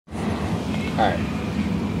All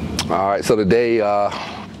right, so today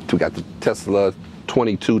we got the Tesla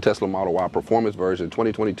 22 Tesla Model Y Performance version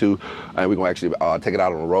 2022, and we're gonna actually take it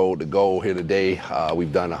out on the road. The goal here today,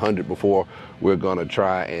 we've done 100 before. We're gonna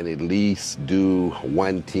try and at least do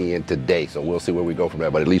 110 today. So we'll see where we go from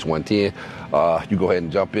there, but at least 110. You go ahead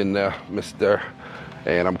and jump in there, Mr.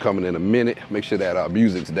 And I'm coming in a minute. Make sure that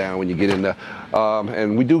music's down when you get in there.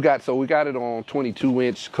 And we got it on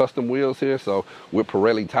 22-inch custom wheels here, so with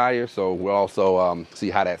Pirelli tires. So we'll also see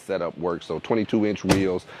how that setup works. So 22-inch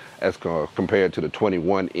wheels as compared to the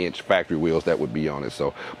 21-inch factory wheels that would be on it.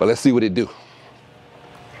 So, but let's see what it do.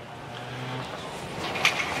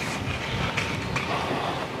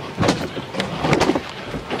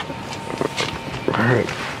 All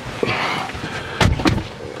right.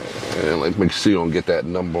 And let's make sure you don't get that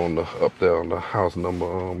number on the up there on the house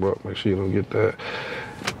number, bro. Make sure you don't get that.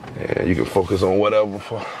 And you can focus on whatever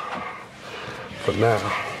for now.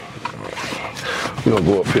 We're gonna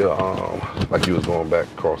go up here like you was going back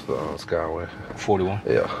across the Skyway. 41.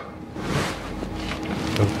 Yeah.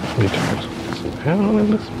 Let me turn some hand on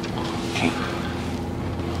this.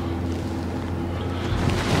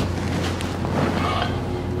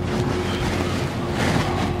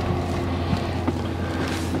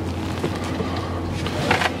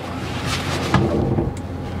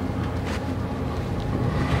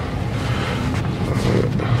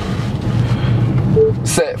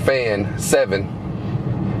 Set fan 7.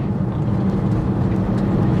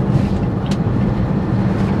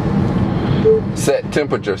 Set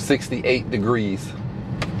temperature 68 degrees.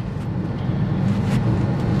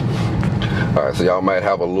 All right, so y'all might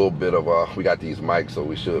have a little bit of we got these mics, so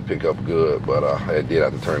we should pick up good, but I did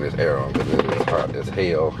have to turn this air on because it is hot as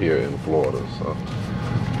hell here in Florida. So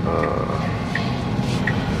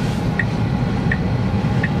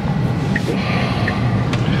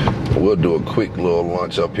we'll do a quick little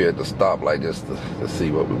lunch up here at the stoplight just to see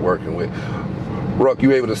what we're working with. Ruck,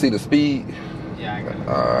 you able to see the speed? Yeah, I got it.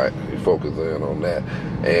 All right, you focus in on that.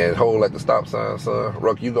 And hold at the stop sign, son.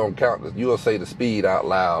 Ruck, you gonna count, you'll say the speed out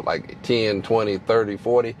loud, like 10, 20, 30,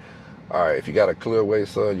 40. All right, if you got a clear way,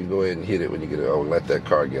 son, you go ahead and hit it when you get it over. Let that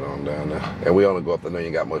car get on down there. And we only go up there, you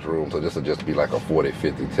ain't got much room, so this will just be like a 40,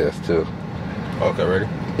 50 test too. Okay, ready?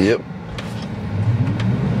 Yep.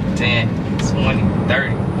 10, 20,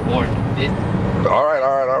 30, 40, 50. All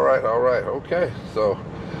right. Okay, so,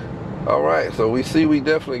 all right. So we see we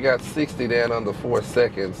definitely got 60 there in under 4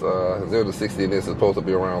 seconds. 0 to 60 in this is supposed to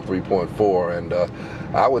be around 3.4, and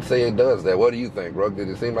I would say it does that. What do you think, Rug? Did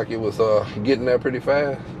it seem like it was getting there pretty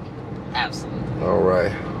fast? Absolutely. All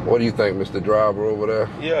right. What do you think, Mr. Driver over there?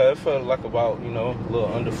 Yeah, it felt like about, a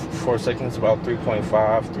little under 4 seconds, about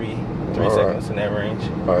 3.5, 3 seconds in that range.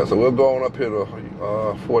 All right, so we'll go on up here to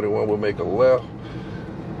 41. We'll make a left,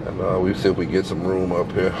 and we'll see if we get some room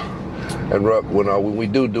up here. And Ruck, when we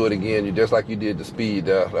do it again, you just like you did the speed,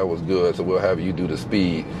 that was good. So we'll have you do the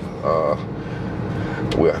speed, so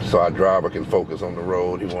our driver can focus on the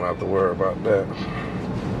road. He won't have to worry about that.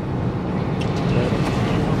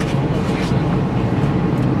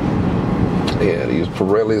 Yeah, these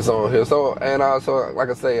Pirellis on here. So, and so like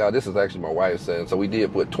I say, this is actually my wife's saying. So we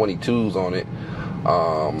did put 22s on it.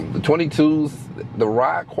 The 22s, the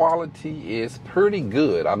ride quality is pretty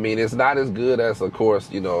good. I mean, it's not as good as, of course,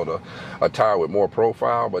 a tire with more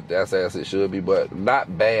profile, but that's as it should be. But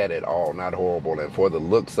not bad at all, not horrible. And for the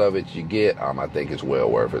looks of it, you get, I think it's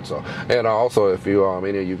well worth it. So, and also, if you,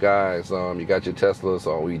 any of you guys, you got your Teslas,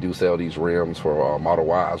 so we do sell these rims for Model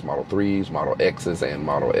Ys, Model 3s, Model X's, and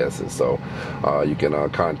Model S's. So you can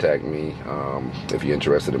contact me if you're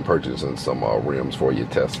interested in purchasing some rims for your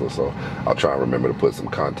Tesla. So I'll try and remember to put some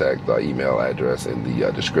contact email address in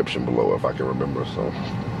the description below if I can remember. So,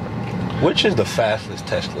 which is the fastest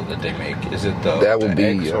Tesla that they make? Is it the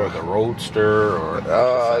X or the Roadster or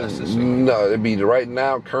the fastest? No, it'd be right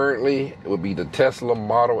now. Currently, it would be the Tesla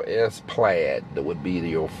Model S Plaid that would be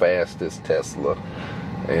your fastest Tesla,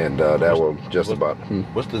 and that will just about.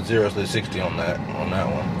 What's the 0 to 60 on that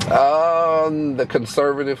one? The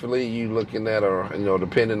conservatively you looking at,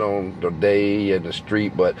 depending on the day and the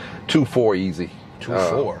street, but 2.4 easy.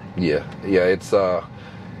 2.4. Yeah.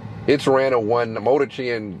 It's ran a Motor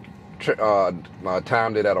Trend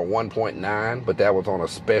timed it at a 1.9, but that was on a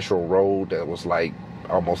special road that was like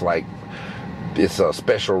almost like it's a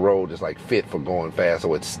special road that's like fit for going fast,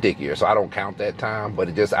 so it's stickier. So I don't count that time, but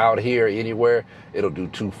it just out here anywhere it'll do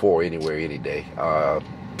 2.4 anywhere any day.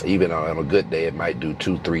 Even on a good day it might do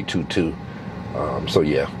 2.3, 2.2. So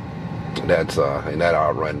yeah. That's and that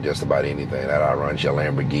outrun just about anything. That outruns your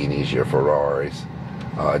Lamborghinis, your Ferraris,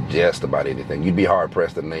 just about anything. You'd be hard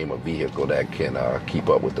pressed to name a vehicle that can keep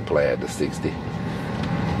up with the Plaid, the 60.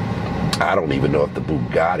 I don't even know if the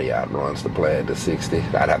Bugatti outruns the Plaid to 60.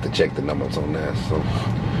 I'd have to check the numbers on that. So.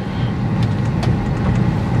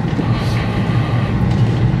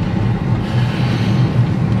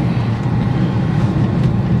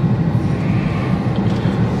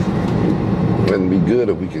 It'd be good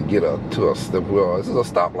if we could get to a step. Well, is this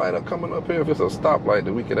a stoplight coming up here? If it's a stoplight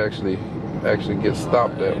that we could actually get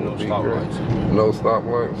stopped at, would be great. No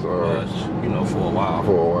stoplights. All right. You know, for a while.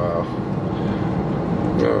 For a while.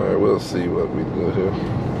 All right, we'll see what we do here.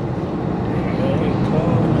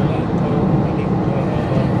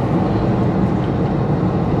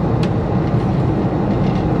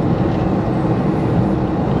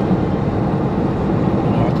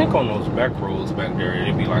 On those back roads back there,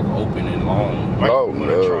 it'd be like open and long. Oh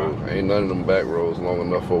no, ain't none of them back roads long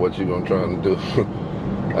enough for what you're gonna try to do.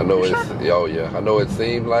 I know it's oh yeah, I know it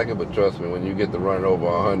seems like it, but trust me, when you get to running over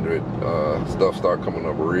 100, stuff start coming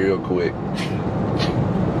up real quick. So,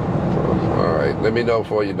 all right, let me know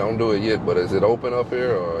before you don't do it yet. But is it open up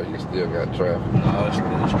here, or you still got traffic? No, it's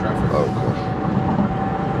traffic. Okay.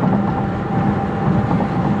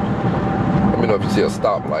 Let me know if you see a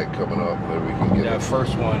stoplight coming up, maybe we can get that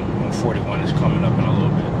first one on 41 is coming up in a little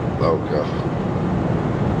bit. Okay.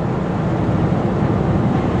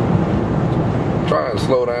 Try and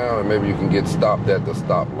slow down, and maybe you can get stopped at the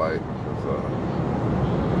stoplight.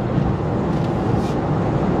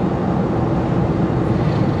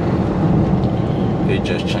 It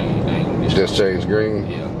just changed. Just changed green?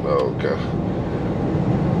 Yeah. Oh, okay.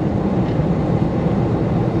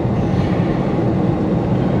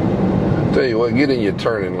 Tell you what, get in your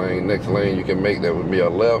turning lane. Next lane you can make that would be a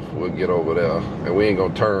left. We'll get over there, and we ain't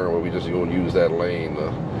gonna turn. We just gonna use that lane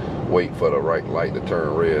to wait for the right light to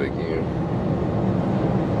turn red again.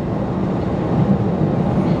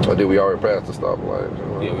 Or did we already pass the stoplight?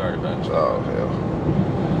 Yeah, we already passed. Oh hell.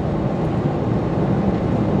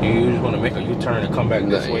 You just want to make a U-turn and come back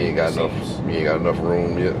this way? You ain't got enough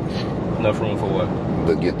room yet. Enough room for what?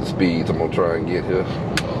 To get the speeds I'm gonna try and get here.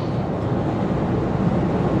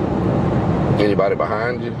 Anybody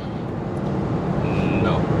behind you?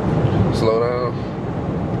 No. Slow down.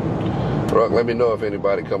 Rock, let me know if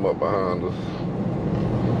anybody come up behind us.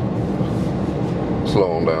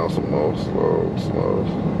 Slow them down some more. Slow.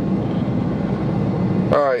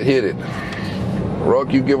 All right, hit it.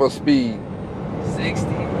 Rock, you give us speed. 60,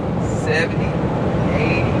 70,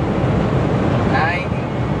 80, 90,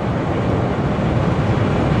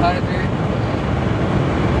 100,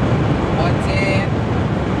 110.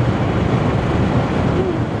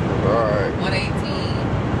 Alright. 118.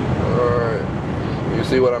 Alright. You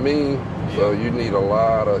see what I mean? So you need a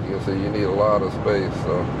lot of, you need a lot of space,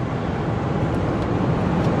 so.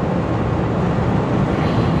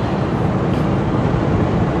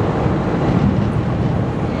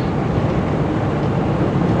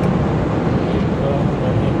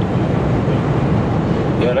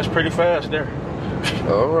 Yeah, that's pretty fast there.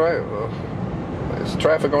 Alright, well. Is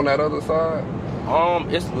traffic on that other side?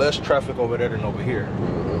 It's less traffic over there than over here.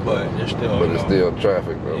 Mm-hmm. But there's still it's still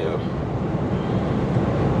traffic though. Yeah.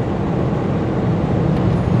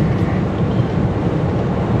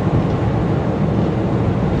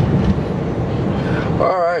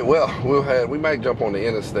 Alright, well, we might jump on the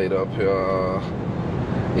interstate up here.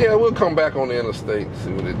 Yeah, we'll come back on the interstate and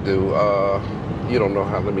see what it do. You don't know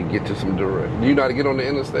how, let me get to some direct. Do you know how to get on the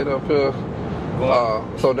interstate up here?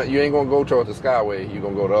 So that you ain't gonna go towards the Skyway, you're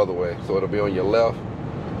gonna go the other way. So it'll be on your left.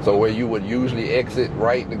 So where you would usually exit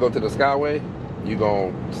right to go to the Skyway, you're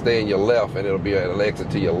gonna stay in your left, and it'll exit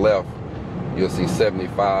to your left. You'll see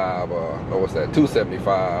 75, what's that,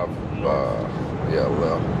 275, yeah,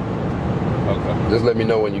 left. Okay. Just let me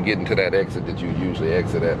know when you get into that exit that you usually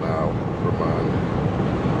exit at, and I'll remind you.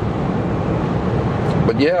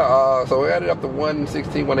 But yeah, so we added up to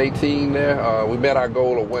 116, 118 there. We met our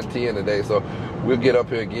goal of 110 today, so we'll get up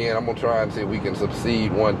here again. I'm gonna try and see if we can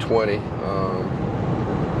succeed 120.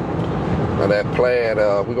 Now that Plaid,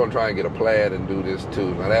 we're gonna try and get a Plaid and do this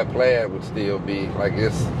too. Now that Plaid would still be like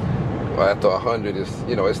it's after 100, it's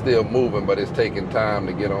it's still moving, but it's taking time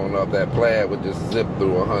to get on up. That Plaid would just zip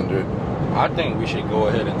through 100. I think we should go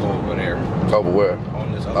ahead and go over there. Over where?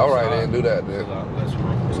 On this other All right, side. then do that then. Let's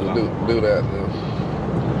do that then.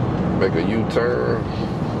 Make a U-turn.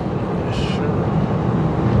 Sure.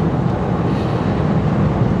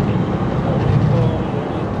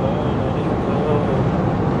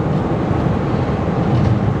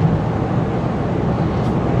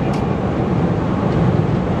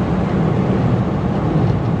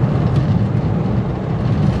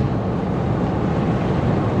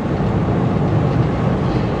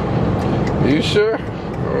 You sure? I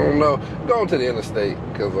don't know. Go on to the interstate,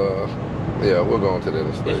 because Yeah, we're going to the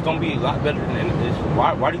interstate. It's gonna be a lot better than the interstate.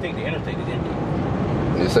 Why do you think the interstate is empty?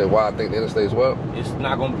 You say why I think the interstate's what? It's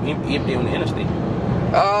not gonna be empty on the interstate.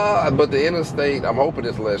 But the interstate, I'm hoping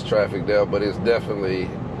it's less traffic there, but it's definitely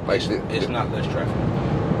like it's not less traffic.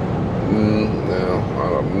 No,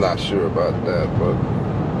 I'm not sure about that,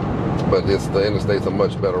 but the interstate's a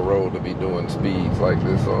much better road to be doing speeds like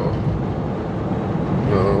this on.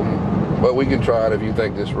 But we can try it if you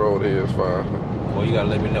think this road here is fine. Well, you gotta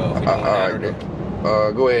let me know. If All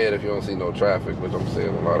right, go ahead if you don't see no traffic, which I'm seeing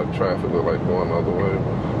a lot of traffic look like going the other way.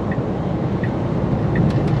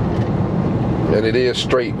 And it is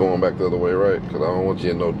straight going back the other way, right? Because I don't want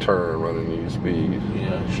you in no turn running these speeds.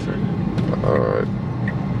 Yeah, straight. All right.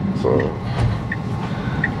 So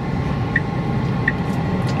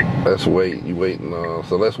let's wait. You waiting?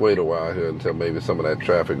 So let's wait a while here until maybe some of that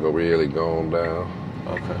traffic will really gone down.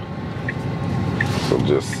 Okay. So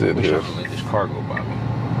just sit here. I'm let this car go by me.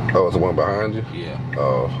 Oh, it's the one behind you? Yeah.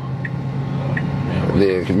 Oh.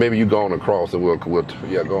 Then maybe you going across and we'll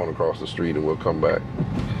going across the street and we'll come back.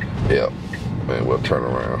 Yep. And we'll turn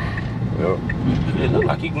around. Yep. It look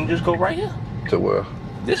like you can just go right here. To where?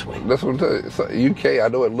 This way. That's what I'm telling you. So you can't. I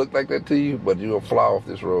know it looked like that to you, but you'll fly off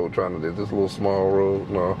this road trying to do this little small road.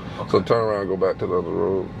 No. Okay. So turn around and go back to the other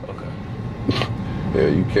road. Okay. Yeah,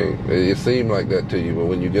 you can't. It seemed like that to you, but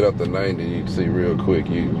when you get up to 90, you see real quick.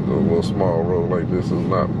 A little small road like this is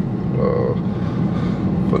not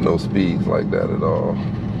for no speeds like that at all.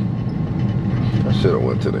 I should have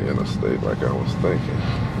went to the interstate like I was thinking.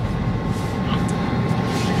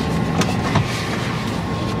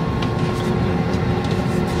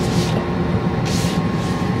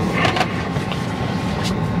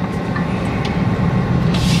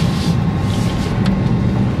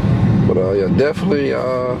 Yeah, definitely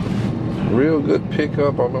real good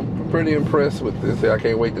pickup. I'm pretty impressed with this. I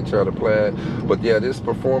can't wait to try to play it. But yeah, this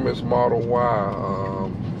Performance Model Y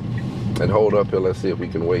and hold up here. Let's see if we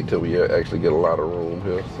can wait till we actually get a lot of room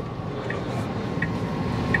here. So.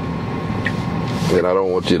 And I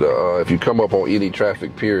don't want you to, if you come up on any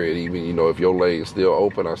traffic period, even if your lane's still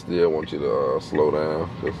open, I still want you to slow down.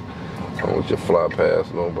 Cause I don't want you to fly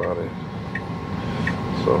past nobody.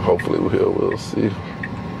 So hopefully we'll see.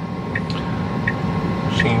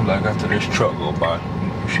 Seems like after this truck go by,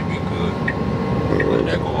 you should be good. Let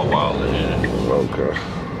that go a while ahead. Okay.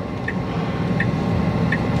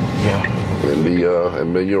 Yeah.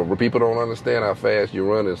 And people don't understand how fast you're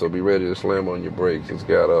running, so be ready to slam on your brakes. It's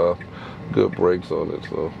got good brakes on it,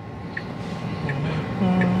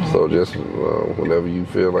 so just whenever you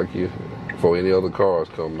feel like before any other cars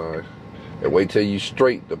come by, and wait till you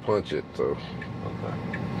straight to punch it. So.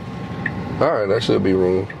 All right, that should be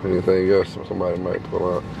room. Anything else somebody might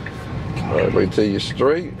pull out. All right, wait till you're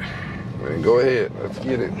straight. And go ahead. Let's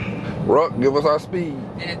get it. Ruck, give us our speed.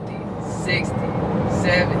 50, 60,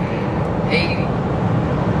 70, 80,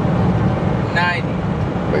 90.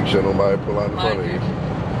 Make sure nobody pull out in front of you.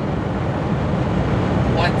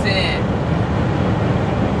 110.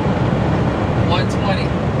 120.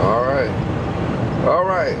 All right. All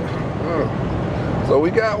right. So we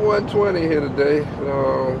got 120 here today.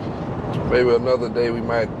 Maybe another day we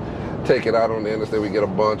might take it out on the interstate. We get a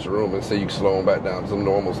bunch of room and see you can slow them back down to some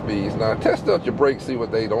normal speeds. Now test out your brakes, see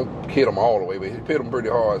what they don't hit them all the way, but hit them pretty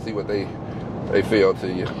hard, see what they feel to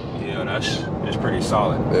you. Yeah, it's pretty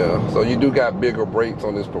solid. Yeah, so you do got bigger brakes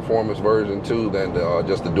on this performance version too than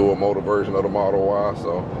just the dual motor version of the Model Y.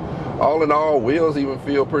 So all in all, wheels even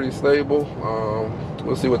feel pretty stable.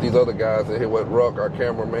 We'll see what these other guys in here, what Ruck, our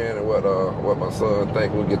cameraman, and what my son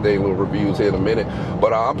think. We'll get their little reviews here in a minute.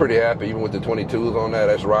 But I'm pretty happy, even with the 22s on that.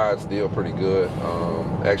 That's ride still pretty good.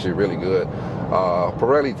 Actually, really good.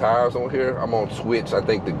 Pirelli tires on here. I'm on switch. I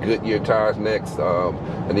think the Goodyear tires next,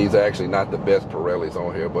 and these are actually not the best Pirellis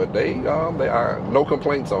on here, but they are no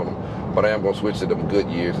complaints on them. But I am gonna switch to them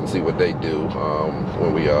Goodyears and see what they do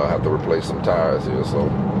when we have to replace some tires here.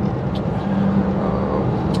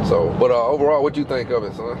 But overall, what you think of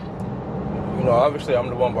it, son? Obviously I'm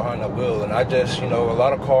the one behind the wheel, and I just, a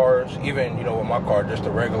lot of cars, even, with my car, just a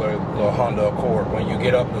regular little Honda Accord, when you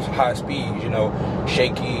get up to high speeds,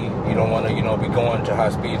 shaky, you don't want to, be going to high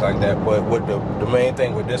speeds like that. But what the main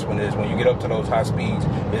thing with this one is when you get up to those high speeds,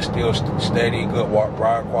 it's still steady, good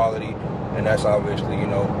ride quality. and that's obviously, you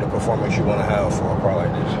know, the performance you want to have for a car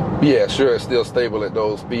like this. Yeah, sure, it's still stable at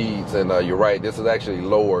those speeds, and you're right, this is actually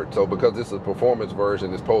lowered. So because this is a performance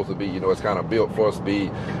version, it's supposed to be, you know, it's kind of built for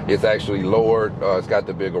speed. It's actually lowered. It's got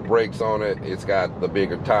the bigger brakes on it. It's got the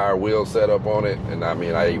bigger tire wheel setup on it, and I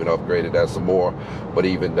mean, I even upgraded that some more. But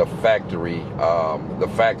even the factory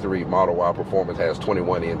Model Y Performance has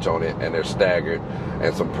 21-inch on it, and they're staggered,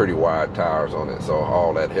 and some pretty wide tires on it. So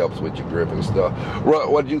all that helps with your grip and stuff.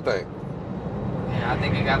 What do you think? Yeah, I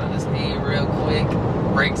think it got on the speed real quick.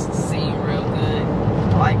 Brakes seem real good.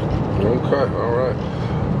 I like it. Okay, all right.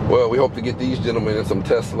 Well, we hope to get these gentlemen in some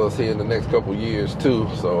Teslas here in the next couple years too.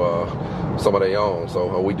 So some of their own.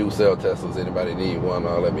 So we do sell Teslas. Anybody need one?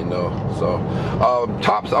 Let me know. So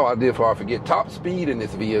I forget. Top speed in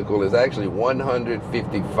this vehicle is actually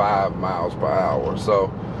 155 miles per hour.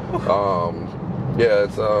 So yeah,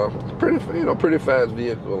 it's pretty fast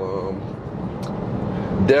vehicle.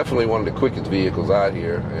 Definitely one of the quickest vehicles out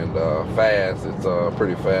here, and fast. It's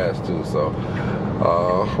pretty fast too. So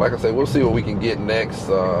like I said, we'll see what we can get next.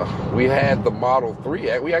 We had the Model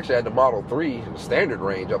 3. We actually had the Model 3 standard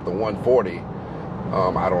range up to 140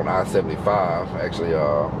 out on I-75. Actually,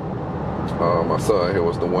 my son here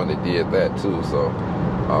was the one that did that too. So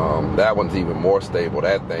that one's even more stable.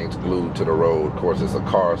 That thing's glued to the road. Of course, it's a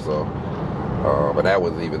car, so but that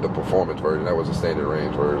wasn't even the performance version. That was the standard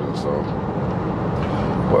range version. So.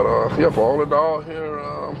 But yeah, for all in all here,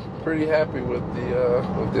 pretty happy with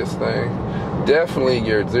this thing. Definitely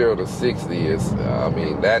your 0 to 60 is, I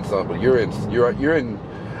mean, that's something. You're in.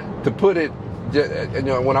 To put it, you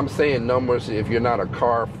know, when I'm saying numbers, if you're not a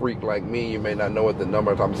car freak like me, you may not know what the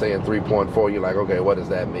numbers. I'm saying 3.4. You're like, okay, what does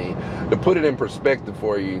that mean? To put it in perspective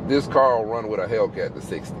for you, this car will run with a Hellcat to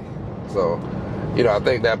 60. So, you know, I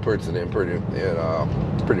think that puts it in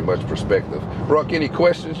pretty much perspective. Ruck, any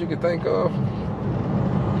questions you can think of?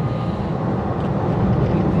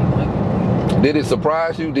 Did it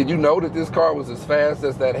surprise you? Did you know that this car was as fast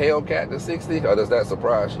as that Hellcat to 60? Or does that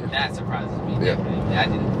surprise you? That surprises me, yeah. Definitely. I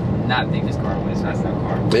did not think this car was as fast as that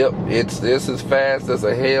car. Yep, it's as fast as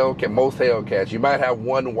a Hellcat, most Hellcats. You might have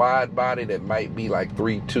one wide body that might be like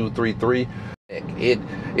 3.2, 3.3.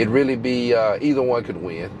 It really be, either one could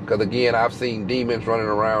win. Because again, I've seen Demons running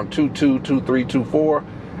around 2.2, 2.3, 2.4,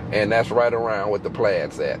 and that's right around what the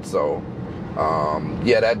Plaid's at. So,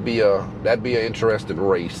 yeah, that'd be an interesting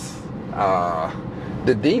race.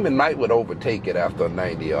 The Demon would overtake it after a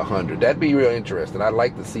 90 or 100. That'd be real interesting. I'd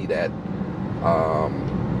like to see that.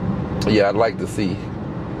 Yeah, I'd like to see.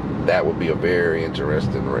 That would be a very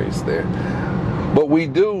interesting race there. But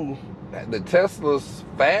the Tesla's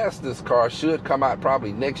fastest car should come out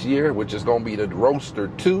probably next year, which is going to be the Roadster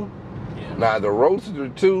 2. Yeah. Now, the Roadster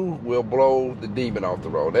 2 will blow the Demon off the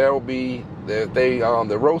road.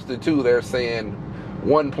 The Roadster 2, they're saying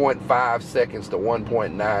 1.5 seconds to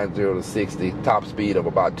 1.90 to 60, top speed of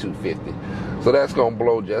about 250. So that's going to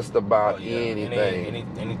blow just about anything.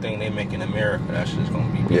 Anything they make in America, that's just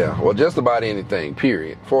going to be. Yeah, well, just about anything,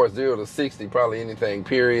 period. For 0 to 60, probably anything,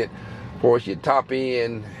 period. For your top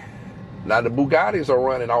end. Now, the Bugattis are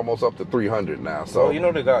running almost up to 300 now. So, well, you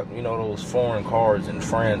know, they got, you know, those foreign cars in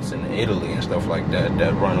France and Italy and stuff like that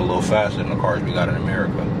run a little faster than the cars we got in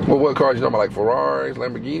America. Well, what cars you talking about, like Ferraris,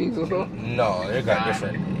 Lamborghinis and stuff? No, they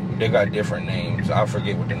got different names. I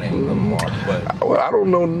forget what the names of them are. But well, I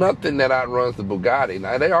don't know nothing that outruns the Bugatti.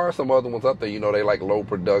 Now, there are some other ones up there, you know, they like low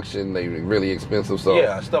production, they really expensive. So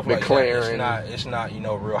yeah, stuff like McLaren. That. It's not, you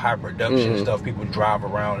know, real high production stuff people drive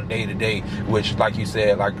around day to day, which, like you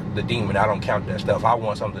said, like the Demon, I don't count that stuff. I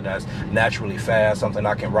want something that's naturally fast, something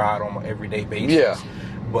I can ride on my everyday basis. Yeah.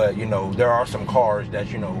 But, you know, there are some cars that,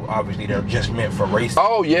 you know, obviously they're just meant for racing.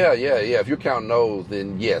 Oh, yeah. If you're counting those,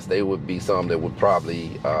 then yes, they would be some that would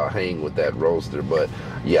probably hang with that Roadster. But,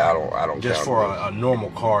 yeah, I don't just count for those. a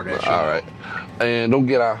normal car that you all right. And don't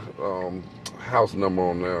get our house number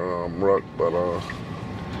on there, Ruck, but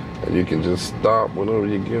you can just stop whenever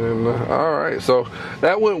you get in there. All right, so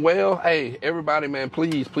that went well. Hey, everybody, man,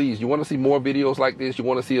 please, you want to see more videos like this? You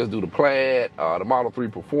want to see us do the Plaid, the Model 3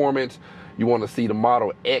 Performance? You want to see the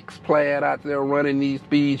Model X Plaid out there running these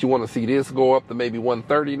speeds? You want to see this go up to maybe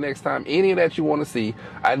 130 next time? Any of that you want to see,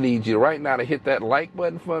 I need you right now to hit that like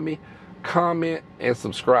button for me, comment, and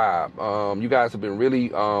subscribe. You guys have been really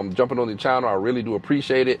jumping on the channel. I really do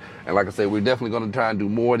appreciate it. And like I said, we're definitely going to try and do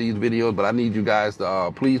more of these videos, but I need you guys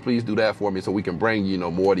to please do that for me so we can bring you know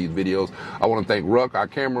more of these videos. I want to thank Ruck, our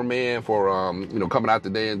cameraman, for you know, coming out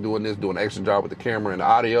today and doing an extra job with the camera and the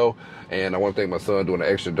audio. And I want to thank my son doing an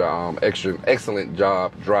excellent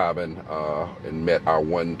job driving and met our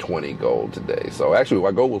 120 goal today. So actually,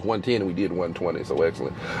 our goal was 110 and we did 120. So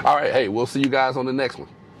excellent. All right, hey, we'll see you guys on the next one.